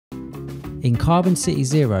In Carbon City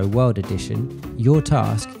Zero World Edition, your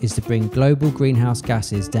task is to bring global greenhouse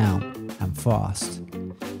gases down, and fast.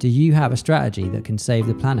 Do you have a strategy that can save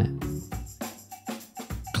the planet?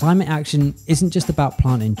 Climate action isn't just about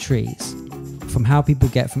planting trees. From how people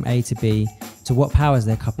get from A to B to what powers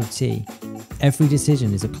their cup of tea, every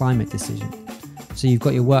decision is a climate decision. So you've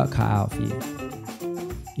got your work cut out for you.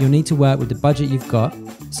 You'll need to work with the budget you've got,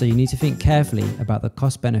 so you need to think carefully about the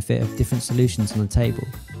cost benefit of different solutions on the table.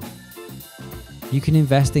 You can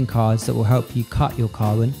invest in cards that will help you cut your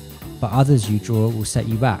carbon, but others you draw will set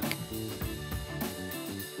you back.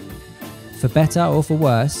 For better or for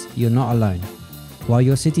worse, you're not alone. While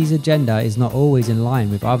your city's agenda is not always in line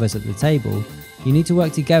with others at the table, you need to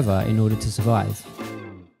work together in order to survive.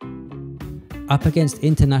 Up against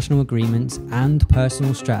international agreements and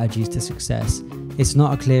personal strategies to success, it's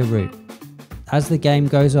not a clear route. As the game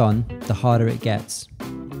goes on, the harder it gets.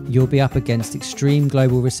 You'll be up against extreme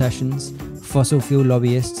global recessions, fossil fuel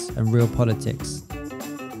lobbyists, and real politics.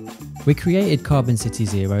 We created Carbon City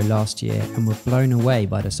Zero last year and were blown away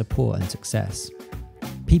by the support and success.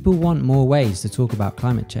 People want more ways to talk about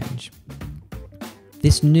climate change.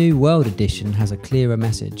 This new World Edition has a clearer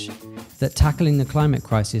message that tackling the climate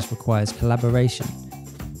crisis requires collaboration.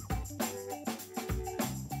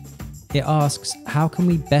 It asks, how can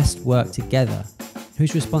we best work together?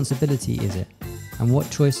 Whose responsibility is it? And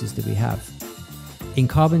what choices do we have? In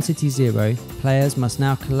Carbon City Zero, players must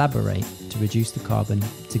now collaborate to reduce the carbon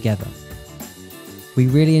together. We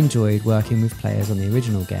really enjoyed working with players on the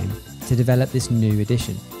original game to develop this new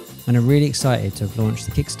edition, and are really excited to have launched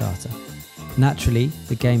the Kickstarter. Naturally,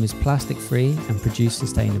 the game is plastic free and produced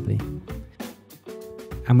sustainably.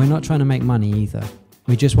 And we're not trying to make money either.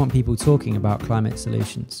 We just want people talking about climate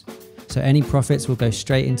solutions. So any profits will go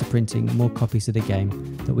straight into printing more copies of the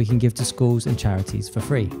game that we can give to schools and charities for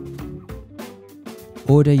free.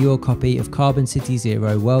 Order your copy of Carbon City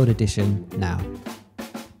Zero World Edition now.